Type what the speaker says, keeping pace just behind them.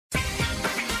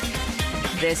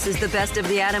This is the Best of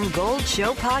the Adam Gold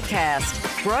Show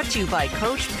podcast, brought to you by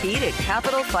Coach Pete at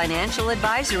Capital Financial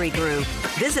Advisory Group.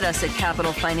 Visit us at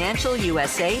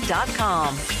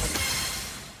capitalfinancialusa.com.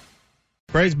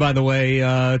 Braves, by the way,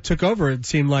 took over, it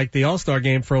seemed like, the All-Star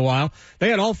game for a while. They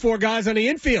had all four guys on the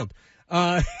infield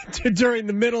during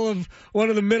the middle of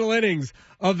one of the middle innings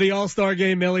of the All-Star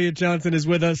game. Elliot Johnson is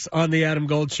with us on the Adam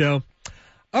Gold Show.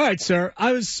 All right, sir.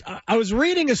 I was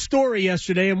reading a story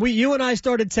yesterday, and you and I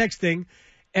started texting,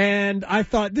 and I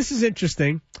thought, this is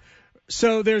interesting.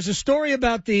 So there's a story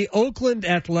about the Oakland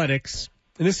Athletics,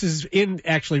 and this is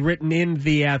actually written in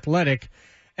The Athletic,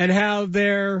 and how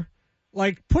they're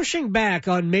like pushing back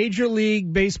on Major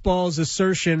League Baseball's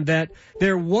assertion that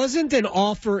there wasn't an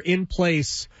offer in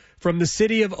place from the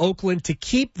city of Oakland to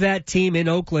keep that team in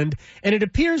Oakland, and it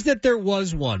appears that there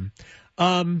was one.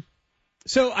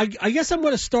 So I guess I'm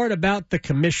going to start about the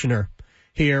commissioner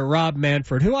here, Rob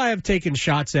Manford, who I have taken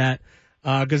shots at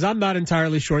because I'm not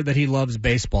entirely sure that he loves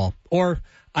baseball. Or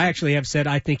I actually have said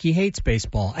I think he hates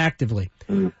baseball actively.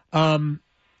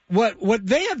 What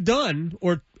they have done,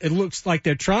 or it looks like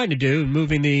they're trying to do,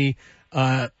 moving the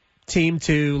team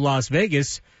to Las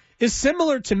Vegas, is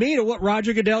similar to me to what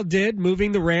Roger Goodell did,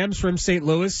 moving the Rams from St.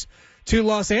 Louis to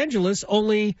Los Angeles,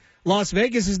 only Las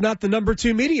Vegas is not the number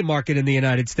 2 media market in the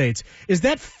United States. Is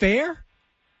that fair?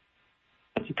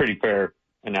 That's a pretty fair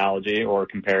analogy or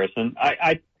comparison.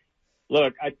 I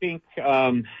think,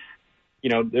 there's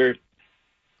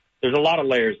a lot of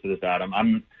layers to this, Adam.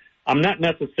 I'm not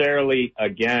necessarily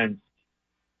against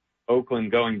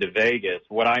Oakland going to Vegas.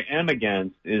 What I am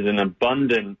against is an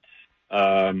abundant,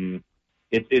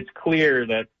 it's clear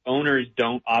that owners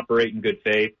don't operate in good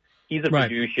faith. He's a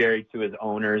fiduciary to his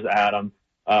owners, Adam.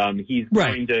 He's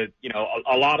going to,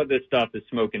 a lot of this stuff is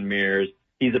smoke and mirrors.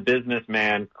 He's a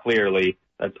businessman, clearly.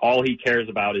 That's all he cares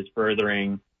about is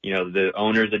furthering, the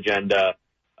owner's agenda,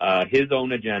 his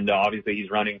own agenda. Obviously,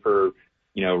 he's running for,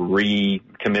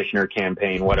 re-commissioner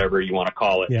campaign, whatever you want to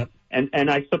call it. Yep. And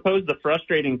I suppose the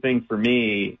frustrating thing for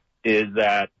me is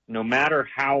that no matter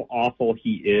how awful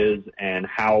he is and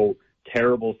how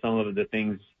terrible some of the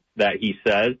things that he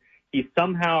says, he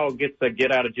somehow gets a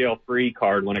get-out-of-jail-free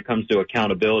card when it comes to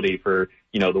accountability for,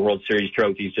 the World Series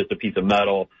trophy. He's just a piece of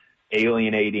metal,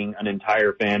 alienating an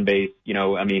entire fan base.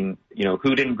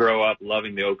 Who didn't grow up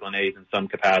loving the Oakland A's in some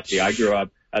capacity? I grew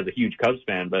up as a huge Cubs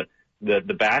fan, but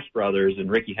the Bash brothers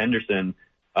and Ricky Henderson,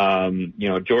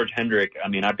 George Hendrick.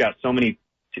 I've got so many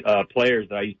players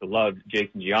that I used to love,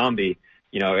 Jason Giambi,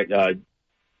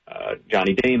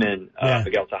 Johnny Damon,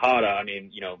 Miguel Tejada,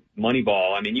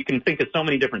 Moneyball. You can think of so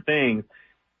many different things.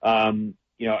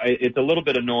 It's a little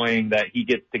bit annoying that he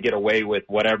gets to get away with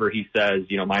whatever he says.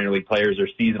 Minor league players are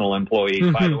seasonal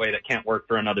employees, by the way, that can't work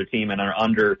for another team and are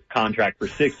under contract for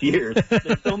 6 years.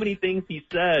 There's so many things he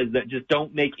says that just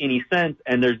don't make any sense,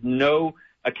 and there's no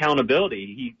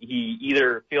accountability. He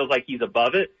either feels like he's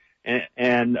above it,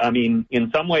 and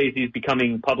in some ways he's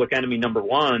becoming public enemy number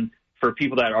one for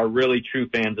people that are really true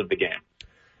fans of the game.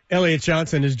 Elliot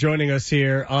Johnson is joining us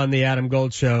here on the Adam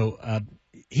Gold Show.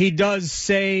 He does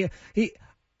say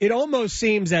it almost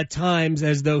seems at times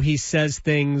as though he says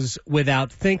things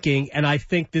without thinking, and I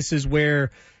think this is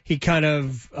where he kind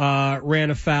of ran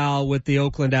afoul with the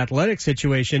Oakland Athletics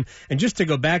situation. And just to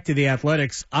go back to the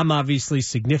Athletics, I'm obviously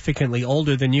significantly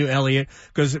older than you, Elliot,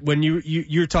 because when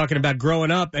you're talking about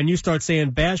growing up and you start saying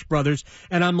Bash Brothers,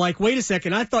 and I'm like, wait a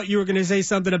second, I thought you were going to say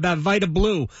something about Vita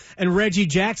Blue and Reggie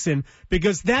Jackson,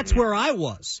 because that's where I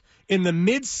was in the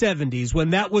mid-'70s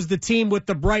when that was the team with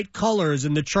the bright colors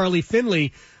and the Charlie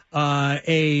Finley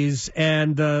A's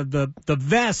and the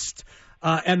vest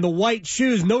and the white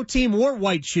shoes. No team wore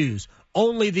white shoes.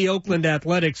 Only the Oakland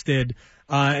Athletics did.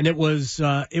 And it was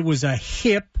a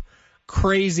hip,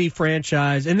 crazy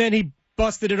franchise. And then he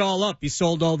busted it all up. He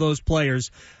sold all those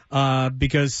players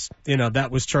because, that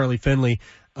was Charlie Finley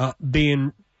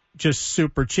being just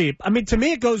super cheap. To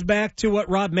me, it goes back to what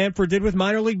Rob Manford did with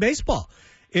minor league baseball.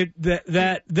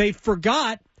 That they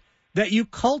forgot that you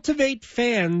cultivate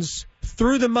fans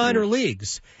through the minor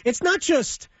leagues. It's not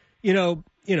just,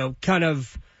 kind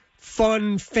of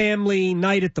fun family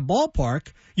night at the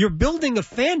ballpark. You're building a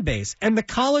fan base, and the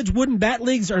college wooden bat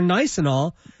leagues are nice and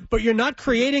all, but you're not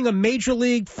creating a major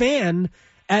league fan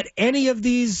at any of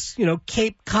these,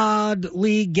 Cape Cod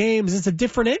League games. It's a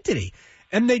different entity,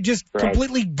 and they just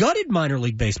completely gutted minor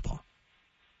league baseball.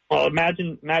 Well,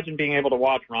 imagine being able to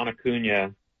watch Ron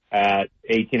Acuna at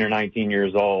 18 or 19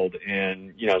 years old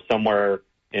in, somewhere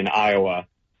in Iowa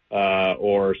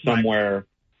or somewhere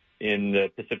in the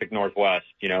Pacific Northwest,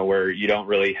 where you don't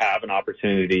really have an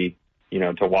opportunity,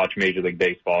 to watch Major League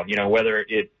Baseball, whether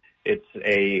it's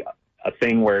a a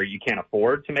thing where you can't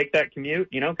afford to make that commute,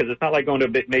 because it's not like going to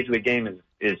a major league game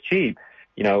is cheap.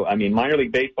 Minor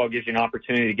league baseball gives you an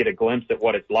opportunity to get a glimpse at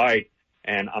what it's like.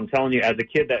 And I'm telling you, as a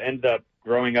kid that ended up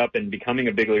growing up and becoming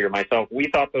a big leaguer myself, we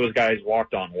thought those guys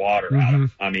walked on water.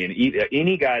 Mm-hmm.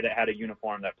 Any guy that had a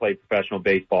uniform that played professional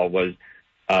baseball was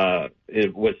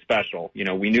special.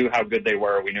 We knew how good they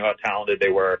were. We knew how talented they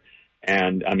were.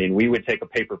 And we would take a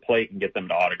paper plate and get them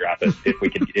to autograph it if we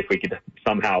could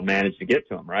somehow manage to get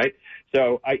to them. Right.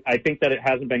 So I think that it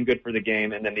hasn't been good for the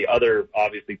game. And then the other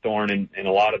obviously thorn in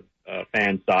a lot of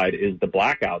fans' side is the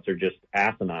blackouts are just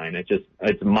asinine.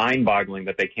 It's mind boggling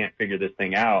that they can't figure this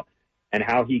thing out, and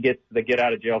how he gets the get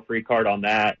out of jail free card on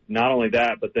that. Not only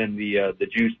that, but then the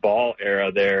juice ball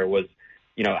era there was,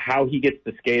 how he gets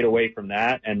to skate away from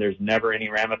that. And there's never any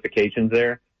ramifications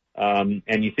there. And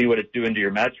you see what it's doing to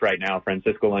your Mets right now.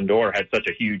 Francisco Lindor had such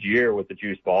a huge year with the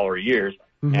juice ball, or years,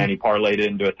 mm-hmm. and he parlayed it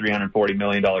into a $340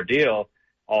 million deal.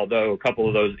 Although a couple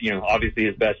of those, obviously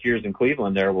his best years in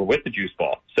Cleveland there were with the juice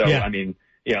ball. So, yeah.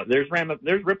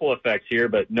 There's ripple effects here,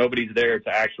 but nobody's there to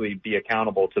actually be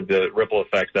accountable to the ripple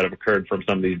effects that have occurred from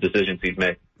some of these decisions he's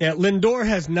made. Yeah, Lindor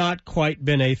has not quite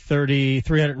been a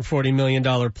 $340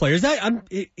 million player.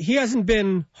 He hasn't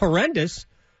been horrendous,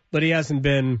 but he hasn't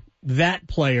been that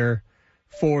player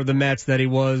for the Mets that he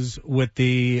was with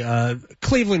the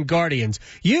Cleveland Guardians.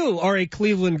 You are a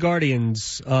Cleveland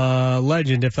Guardians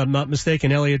legend, if I'm not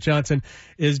mistaken. Elliot Johnson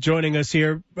is joining us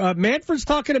here. Manford's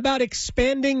talking about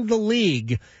expanding the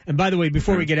league. And by the way,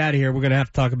 before we get out of here, we're going to have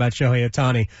to talk about Shohei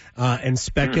Ohtani and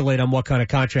speculate on what kind of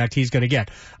contract he's going to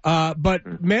get. But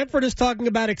Manford is talking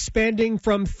about expanding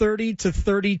from 30 to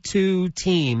 32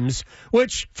 teams,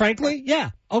 which, frankly,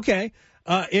 yeah, okay.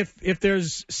 If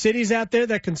there's cities out there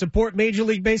that can support Major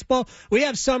League Baseball, we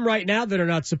have some right now that are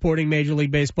not supporting Major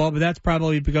League Baseball, but that's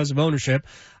probably because of ownership.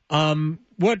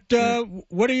 What are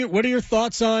your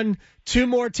thoughts on two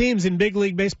more teams in Big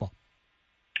League Baseball?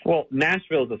 Well,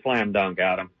 Nashville's a slam dunk,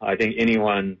 Adam. I think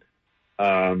anyone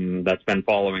that's been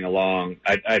following along,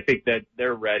 I think that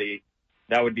they're ready.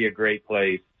 That would be a great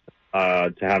place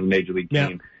to have a Major League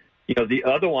team. Yeah. The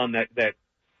other one that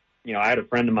I had a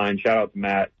friend of mine, shout out to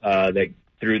Matt, that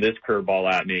threw this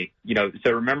curveball at me.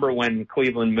 So remember when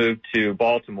Cleveland moved to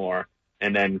Baltimore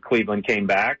and then Cleveland came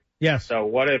back? Yes. So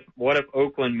what if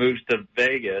Oakland moves to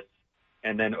Vegas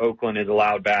and then Oakland is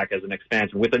allowed back as an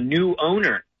expansion with a new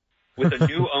owner?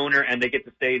 And they get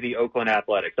to stay the Oakland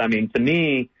Athletics. To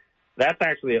me, that's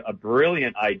actually a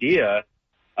brilliant idea.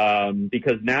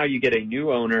 Because now you get a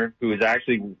new owner who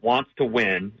actually wants to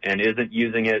win and isn't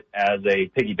using it as a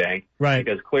piggy bank. Right.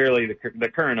 Because clearly the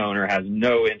current owner has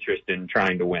no interest in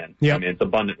trying to win. Yep. It's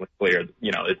abundantly clear.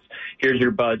 It's here's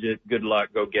your budget. Good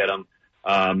luck. Go get them.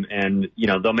 And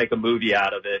they'll make a movie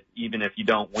out of it, even if you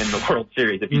don't win the World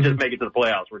Series. If you just make it to the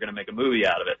playoffs, we're going to make a movie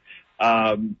out of it.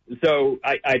 So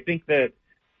I think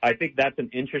that's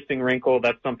an interesting wrinkle.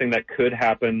 That's something that could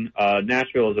happen.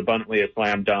 Nashville is abundantly a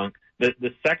slam dunk.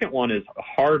 The second one is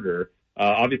harder.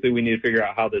 Obviously, we need to figure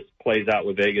out how this plays out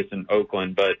with Vegas and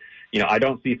Oakland, but I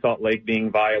don't see Salt Lake being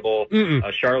viable.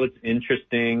 Charlotte's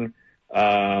interesting.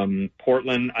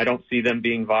 Portland, I don't see them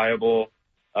being viable.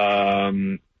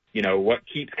 What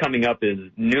keeps coming up is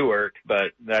Newark,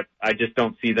 but I just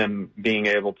don't see them being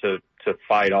able to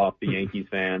fight off the Yankees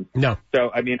fans. No.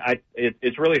 So,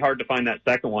 it's really hard to find that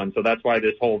second one. So that's why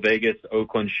this whole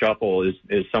Vegas-Oakland shuffle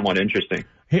is somewhat interesting.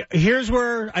 Here's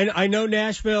where I know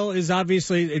Nashville is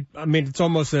obviously, it's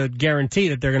almost a guarantee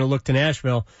that they're going to look to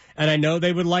Nashville. And I know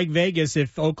they would like Vegas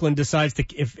if Oakland decides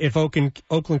if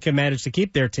Oakland can manage to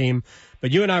keep their team.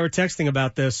 But you and I were texting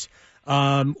about this.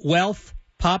 Wealth,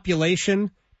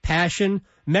 population, passion,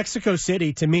 Mexico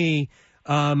City, to me,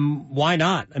 why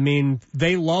not?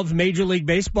 They love Major League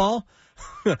Baseball.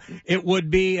 It would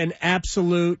be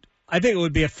I think it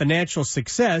would be a financial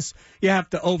success. You have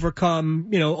to overcome,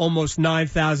 almost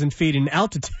 9,000 feet in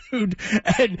altitude.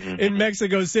 And in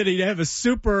Mexico City, you have a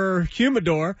super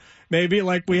humidor, maybe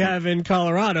like we have in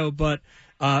Colorado. But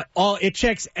it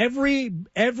checks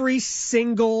every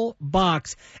single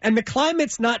box. And the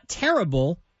climate's not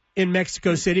terrible in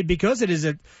Mexico City because it is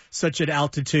at such an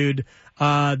altitude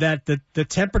that the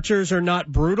temperatures are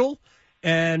not brutal.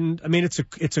 And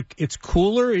it's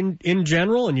cooler in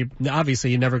general, and you're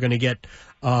never going to get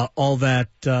all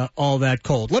that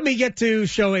cold. Let me get to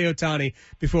Shohei Ohtani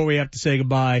before we have to say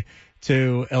goodbye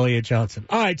to Elliot Johnson.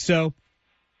 All right, so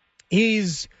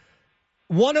he's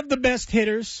one of the best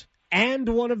hitters and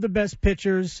one of the best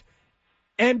pitchers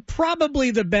and probably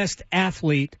the best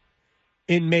athlete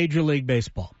in Major League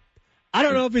Baseball. I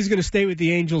don't know if he's going to stay with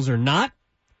the Angels or not,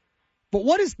 but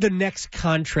what does the next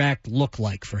contract look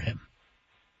like for him?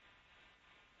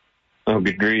 Oh,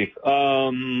 good grief.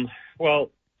 Well,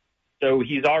 so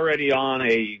he's already on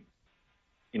a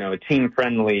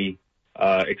team-friendly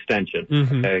extension.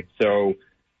 Mm-hmm. Okay, so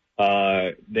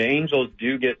the Angels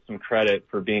do get some credit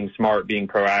for being smart, being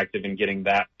proactive, and getting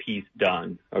that piece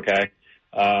done. Okay,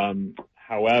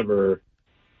 however,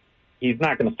 he's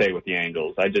not going to stay with the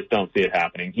Angels. I just don't see it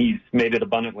happening. He's made it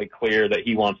abundantly clear that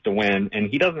he wants to win, and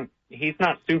he's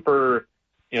not super.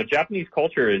 Japanese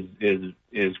culture is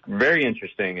very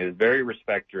interesting. Is very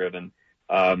respect-driven.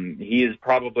 He is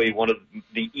probably one of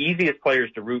the easiest players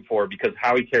to root for because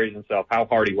how he carries himself, how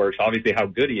hard he works, obviously how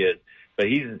good he is. But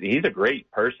he's a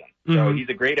great person. Mm-hmm. So he's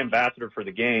a great ambassador for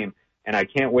the game, and I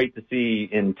can't wait to see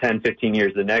in 10, 15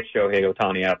 years the next Shohei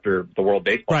Ohtani after the World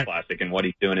Baseball Classic and what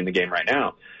he's doing in the game right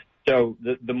now. So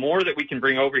the more that we can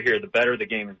bring over here, the better the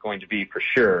game is going to be for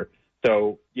sure.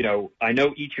 So, I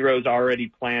know Ichiro's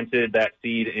already planted that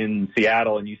seed in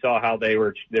Seattle, and you saw how they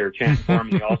were chanting for him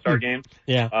in the All-Star game.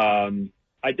 Yeah.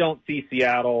 I don't see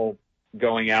Seattle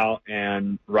going out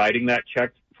and writing that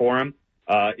check for him.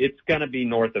 It's going to be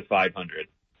north of 500.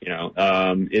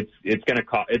 It's going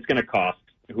to cost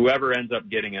whoever ends up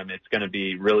getting him. It's going to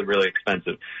be really, really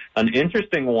expensive. An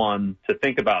interesting one to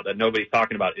think about that nobody's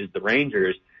talking about is the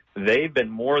Rangers. They've been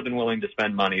more than willing to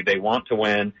spend money. They want to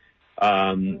win.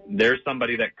 There's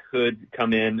somebody that could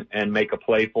come in and make a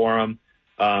play for them.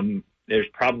 There's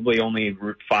probably only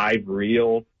 5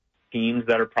 real teams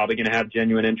that are probably going to have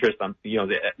genuine interest.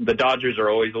 The Dodgers are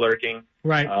always lurking.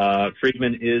 Right.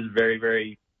 Friedman is very,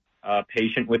 very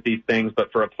patient with these things,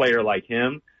 but for a player like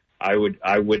him,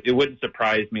 it wouldn't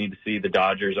surprise me to see the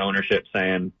Dodgers ownership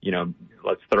saying,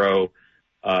 let's throw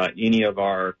any of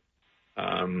our,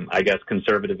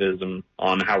 conservatism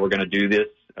on how we're going to do this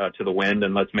to the wind,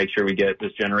 and let's make sure we get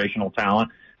this generational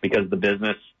talent because the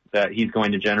business that he's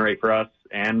going to generate for us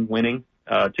and winning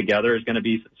together is going to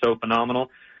be so phenomenal.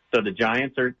 So the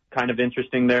Giants are kind of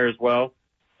interesting there as well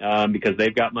because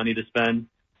they've got money to spend.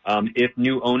 If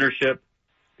new ownership,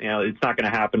 it's not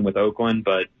going to happen with Oakland,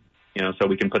 but, so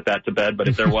we can put that to bed. But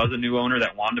if there was a new owner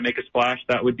that wanted to make a splash,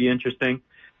 that would be interesting.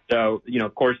 So,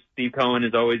 of course, Steve Cohen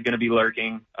is always going to be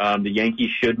lurking. The Yankees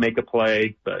should make a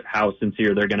play, but how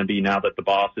sincere they're going to be now that the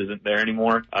boss isn't there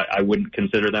anymore, I wouldn't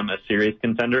consider them a serious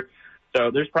contender. So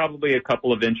there's probably a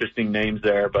couple of interesting names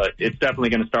there, but it's definitely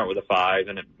going to start with a 5,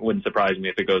 and it wouldn't surprise me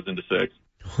if it goes into 6.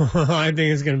 I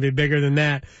think it's going to be bigger than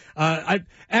that.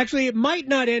 Actually, it might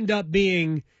not end up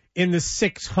being in the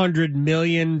 $600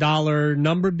 million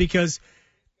number because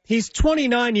he's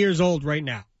 29 years old right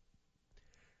now.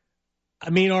 I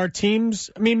mean, our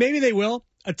teams, maybe they will.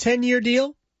 A 10-year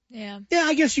deal? Yeah. Yeah,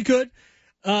 I guess you could.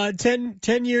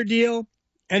 10-year deal.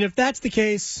 And if that's the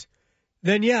case,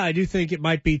 then yeah, I do think it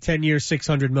might be 10 years,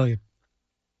 $600 million.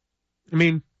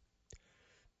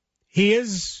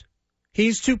 He's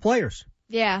 2 players.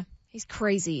 Yeah, he's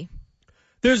crazy.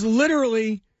 There's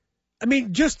literally,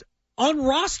 just on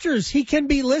rosters, he can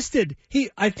be listed.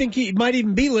 I think he might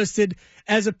even be listed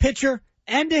as a pitcher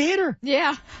and a hitter.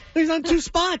 Yeah. He's on 2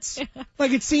 spots.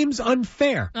 Like, it seems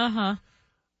unfair. Uh-huh.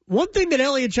 One thing that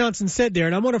Elliot Johnson said there,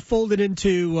 and I want to fold it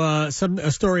into a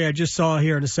story I just saw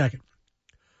here in a second.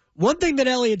 One thing that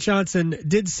Elliot Johnson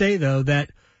did say, though,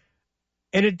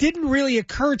 and it didn't really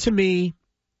occur to me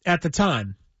at the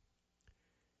time,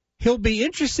 he'll be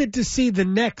interested to see the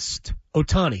next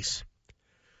Ohtanis.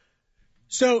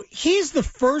 So he's the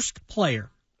first player,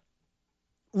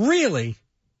 really,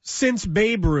 since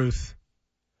Babe Ruth,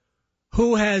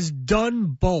 who has done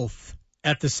both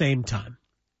at the same time.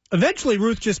 Eventually,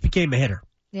 Ruth just became a hitter.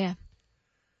 Yeah.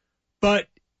 But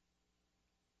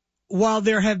while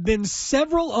there have been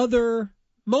several other,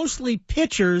 mostly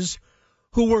pitchers,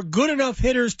 who were good enough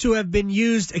hitters to have been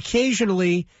used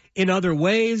occasionally in other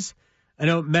ways, I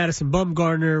know Madison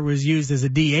Bumgarner was used as a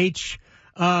DH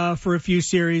for a few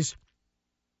series.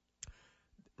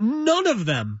 None of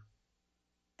them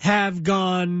have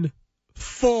gone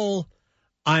full,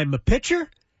 I'm a pitcher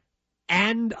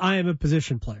and I am a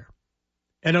position player.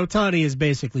 And Ohtani has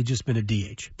basically just been a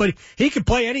DH. But he can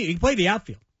play he can play the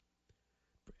outfield.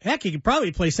 Heck, he could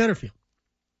probably play center field.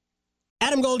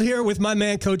 Adam Gold here with my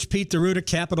man, Coach Pete DeRuta,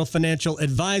 Capital Financial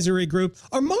Advisory Group.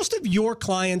 Are most of your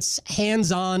clients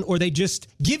hands-on, or they just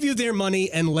give you their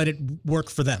money and let it work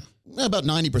for them? About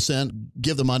 90%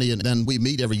 give the money, and then we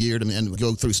meet every year and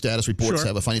go through status reports, Sure.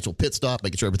 Have a financial pit stop,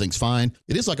 making sure everything's fine.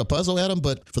 It is like a puzzle, Adam,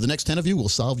 but for the next 10 of you, we'll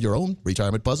solve your own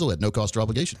retirement puzzle at no cost or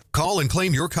obligation. Call and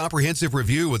claim your comprehensive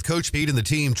review with Coach Pete and the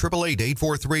team,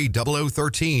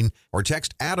 888-843-0013, or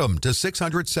text ADAM to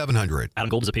 600-700. Adam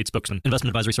Gold is a paid spokesman.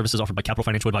 Investment advisory services offered by Capital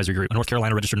Financial Advisory Group, a North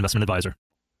Carolina registered investment advisor.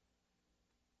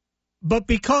 But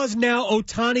because now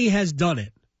Ohtani has done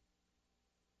it,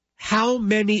 how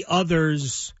many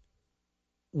others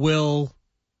will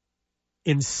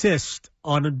insist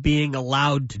on being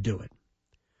allowed to do it?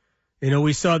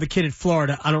 We saw the kid at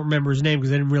Florida. I don't remember his name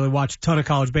because I didn't really watch a ton of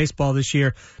college baseball this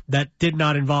year that did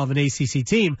not involve an ACC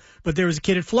team. But there was a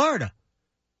kid at Florida.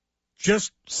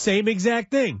 Just same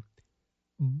exact thing.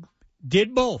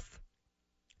 Did both.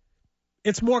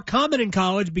 It's more common in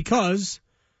college because,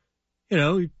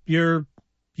 these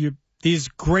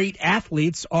great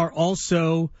athletes are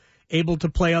also able to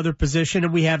play other position,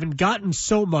 and we haven't gotten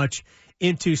so much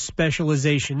into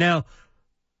specialization. Now,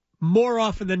 more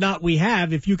often than not, we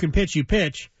have. If you can pitch, you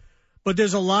pitch. But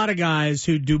there's a lot of guys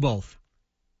who do both.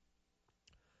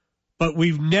 But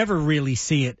we've never really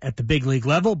see it at the big league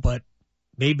level, but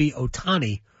maybe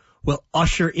Ohtani will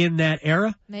usher in that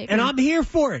era. Maybe. And I'm here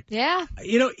for it. Yeah.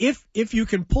 If you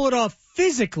can pull it off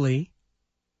physically,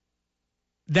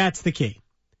 that's the key.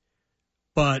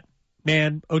 But,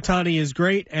 man, Ohtani is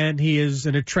great, and he is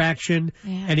an attraction,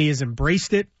 and he has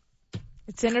embraced it.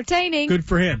 It's entertaining. Good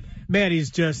for him. Man, he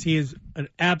is an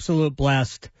absolute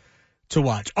blast to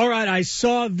watch. All right, I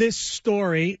saw this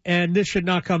story, and this should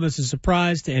not come as a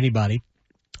surprise to anybody.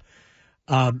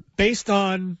 Based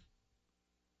on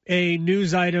a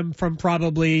news item from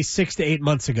probably 6 to 8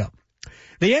 months ago.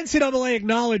 The NCAA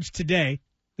acknowledged today,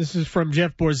 this is from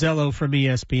Jeff Borzello from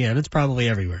ESPN, it's probably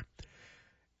everywhere.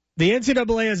 The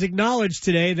NCAA has acknowledged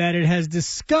today that it has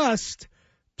discussed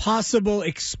possible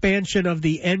expansion of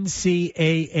the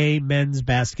NCAA men's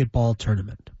basketball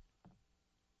tournament.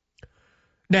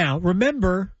 Now,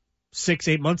 remember,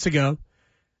 6-8 months ago,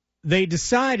 they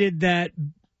decided that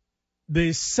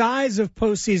the size of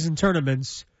postseason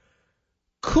tournaments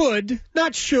could,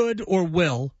 not should or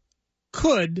will,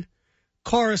 could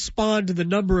correspond to the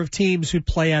number of teams who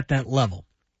play at that level.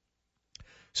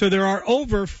 So there are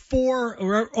over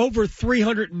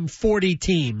 340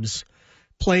 teams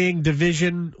playing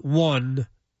Division I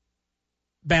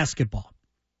basketball.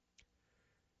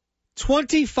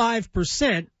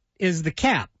 25% is the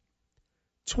cap.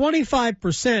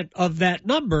 25% of that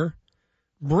number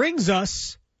brings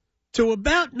us to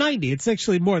about 90. It's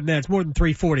actually more than that. It's more than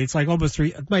 340. It's like almost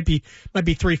it might be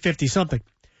 350 something.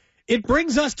 It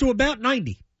brings us to about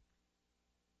 90.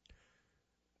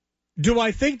 Do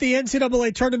I think the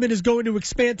NCAA tournament is going to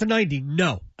expand to 90?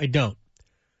 No, I don't.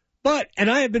 But, and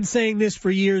I have been saying this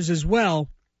for years as well,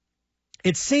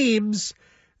 it seems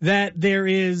that there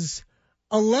is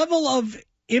a level of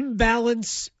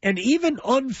imbalance and even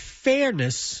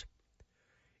unfairness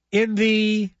in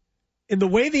the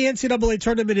way the NCAA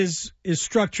tournament is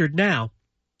structured now.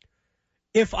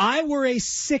 If I were a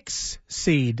 6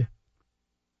 seed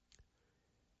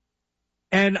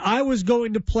and I was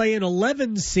going to play an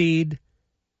 11 seed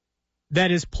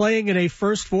that is playing in a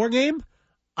first 4 game,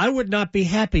 I would not be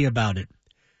happy about it.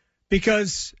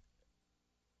 Because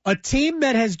a team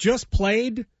that has just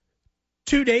played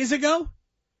 2 days ago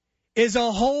is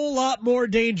a whole lot more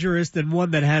dangerous than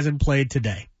one that hasn't played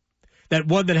today. That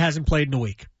one that hasn't played in a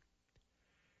week.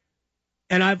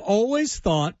 And I've always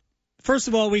thought, first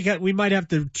of all, we might have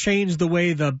to change the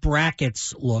way the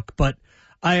brackets look, but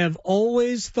I have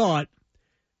always thought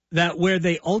that where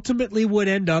they ultimately would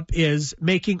end up is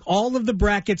making all of the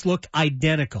brackets look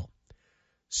identical.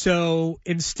 So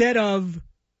instead of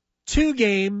 2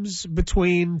 games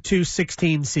between 2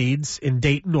 16 seeds in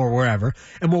Dayton or wherever,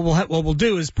 and what we'll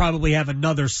do is probably have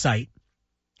another site.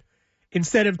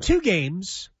 Instead of 2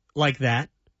 games like that,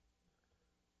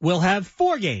 we'll have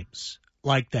 4 games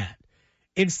like that.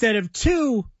 Instead of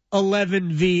 2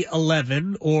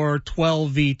 11v11 or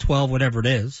 12v12, whatever it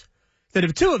is, instead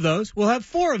of 2 of those, we'll have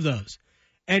 4 of those.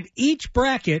 And each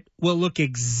bracket will look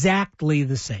exactly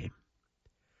the same.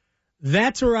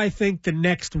 That's where I think the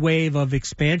next wave of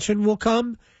expansion will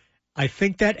come. I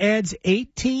think that adds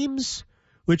 8 teams,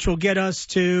 which will get us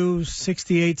to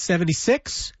 68,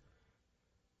 76.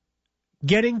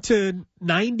 Getting to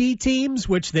 90 teams,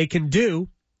 which they can do,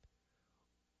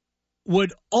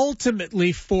 would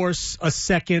ultimately force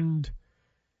it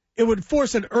would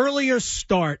force an earlier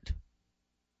start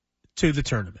to the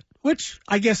tournament, which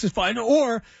I guess is fine.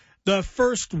 Or the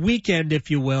first weekend, if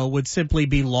you will, would simply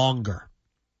be longer.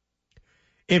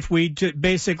 If we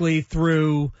basically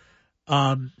threw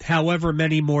however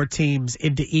many more teams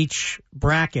into each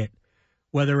bracket,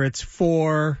 whether it's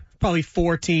probably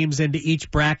 4 teams into each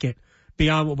bracket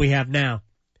beyond what we have now,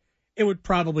 it would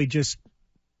probably just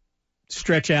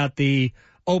stretch out the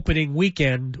opening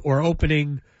weekend or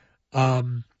opening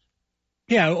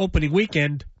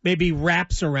weekend, maybe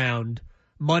wraps around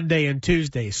Monday and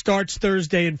Tuesday. Starts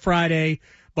Thursday and Friday,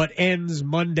 but ends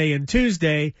Monday and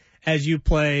Tuesday as you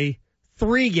play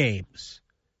 3 games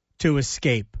to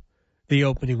escape the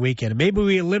opening weekend. Maybe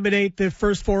we eliminate the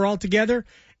first four altogether,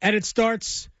 and it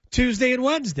starts Tuesday and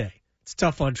Wednesday. It's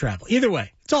tough on travel. Either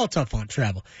way, it's all tough on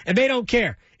travel. And they don't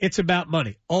care. It's about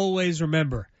money. Always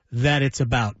remember that it's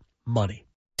about money.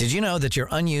 Did you know that your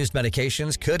unused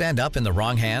medications could end up in the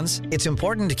wrong hands? It's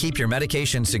important to keep your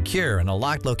medications secure in a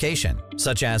locked location,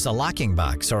 such as a locking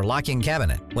box or locking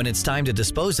cabinet. When it's time to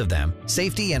dispose of them,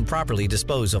 safely and properly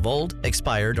dispose of old,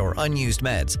 expired, or unused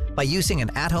meds by using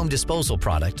an at-home disposal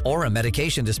product or a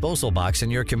medication disposal box in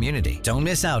your community. Don't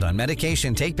miss out on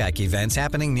medication take-back events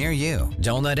happening near you.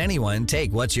 Don't let anyone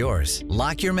take what's yours.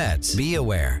 Lock your meds. Be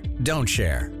aware. Don't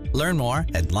share. Learn more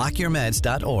at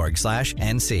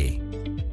lockyourmeds.org/NC.